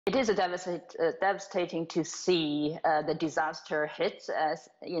It is devastating to see the disaster hit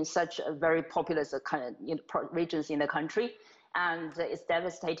in such a very populous regions in the country. And it's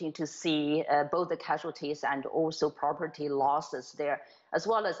devastating to see both the casualties and also property losses there, as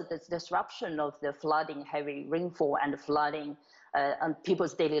well as the disruption of the flooding, heavy rainfall and flooding on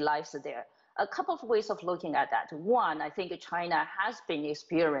people's daily lives there. A couple of ways of looking at that. One, I think China has been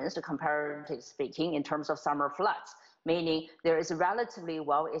experienced, comparatively speaking, in terms of summer floods, meaning there is a relatively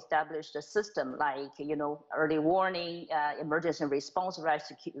well-established system like, early warning, emergency response,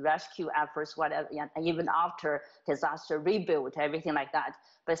 rescue efforts, whatever, and even after disaster rebuild, everything like that.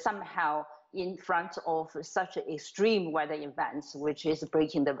 But somehow, in front of such extreme weather events, which is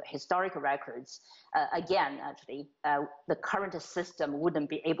breaking the historic records, again, actually, the current system wouldn't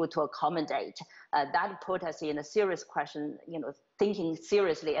be able to accommodate. That put us in a serious question, thinking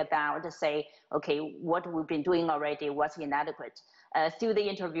seriously about, say, okay, what we've been doing already, what's inadequate. Through the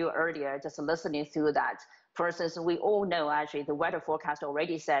interview earlier, just listening through that, for instance, we all know actually the weather forecast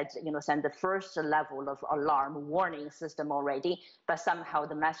already said, send the first level of alarm warning system already, but somehow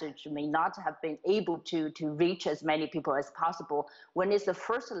the message may not have been able to reach as many people as possible. When it's the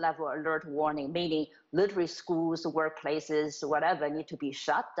first level alert warning, meaning literally schools, workplaces, whatever need to be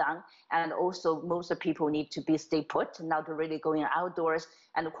shut down, and also most people need to be stay put, not really going outdoors.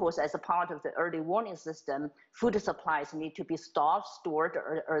 And of course, as a part of the early warning system, food supplies need to be stored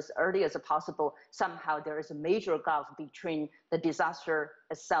as early as possible. Somehow there is a major gulf between the disaster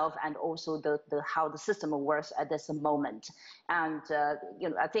itself and also how the system works at this moment. And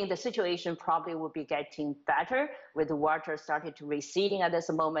I think the situation probably will be getting better with the water starting to receding at this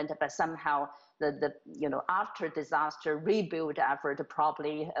moment, but somehow the after disaster rebuild effort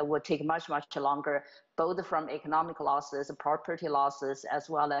probably will take much longer, both from economic losses, property losses, as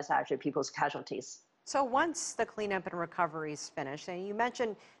well as actually people's casualties. So once the cleanup and recovery is finished, and you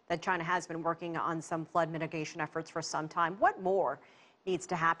mentioned that China has been working on some flood mitigation efforts for some time, what more needs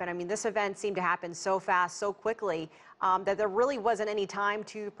to happen? I mean, this event seemed to happen so fast, so quickly, that there really wasn't any time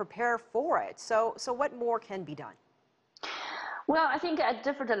to prepare for it. So what more can be done? Well, I think at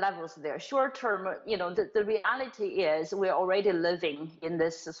different levels there. Short term, the reality is we're already living in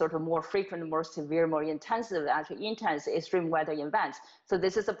this sort of more frequent, more severe, more intensive, actually intense extreme weather events. So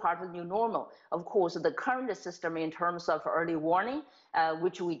this is a part of the new normal. Of course, the current system in terms of early warning,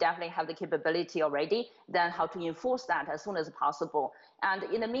 which we definitely have the capability already, then how to enforce that as soon as possible. And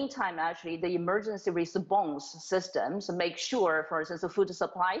in the meantime, actually, the emergency response systems make sure, for instance, the food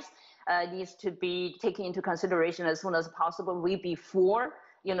supplies needs to be taken into consideration as soon as possible, way before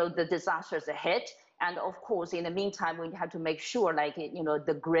the disasters hit. And of course, in the meantime, we have to make sure, like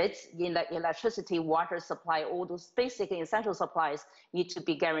the grids, electricity, water supply, all those basic essential supplies need to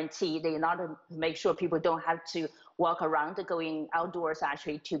be guaranteed in order to make sure people don't have to walk around going outdoors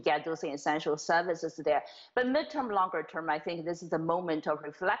actually to get those essential services there. But midterm, longer term, I think this is a moment of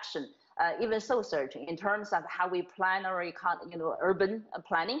reflection. Even so, searching in terms of how we plan our urban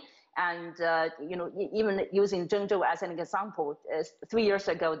planning. And even using Zhengzhou as an example, 3 years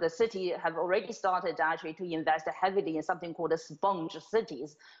ago, the city have already started actually to invest heavily in something called the sponge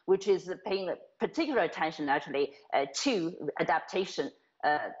cities, which is paying particular attention actually to adaptation,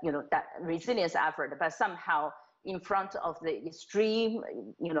 that resilience effort. But somehow, in front of the extreme,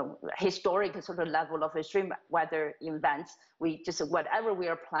 historic sort of level of extreme weather events, we just whatever we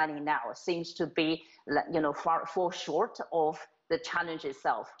are planning now seems to be, far short of the challenge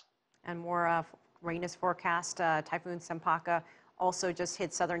itself. And more rain is forecast. Typhoon Sempaka also just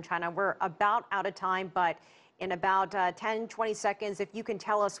hit southern China. We're about out of time, but in about 10, 20 seconds, if you can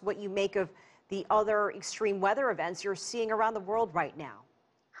tell us what you make of the other extreme weather events you're seeing around the world right now.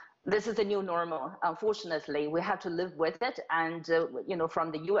 This is the new normal. Unfortunately, we have to live with it. And,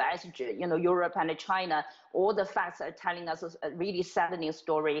 from the US, Europe and China, all the facts are telling us a really saddening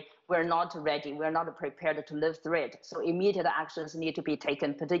story. We're not ready. We're not prepared to live through it. So immediate actions need to be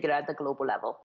taken, particularly at the global level.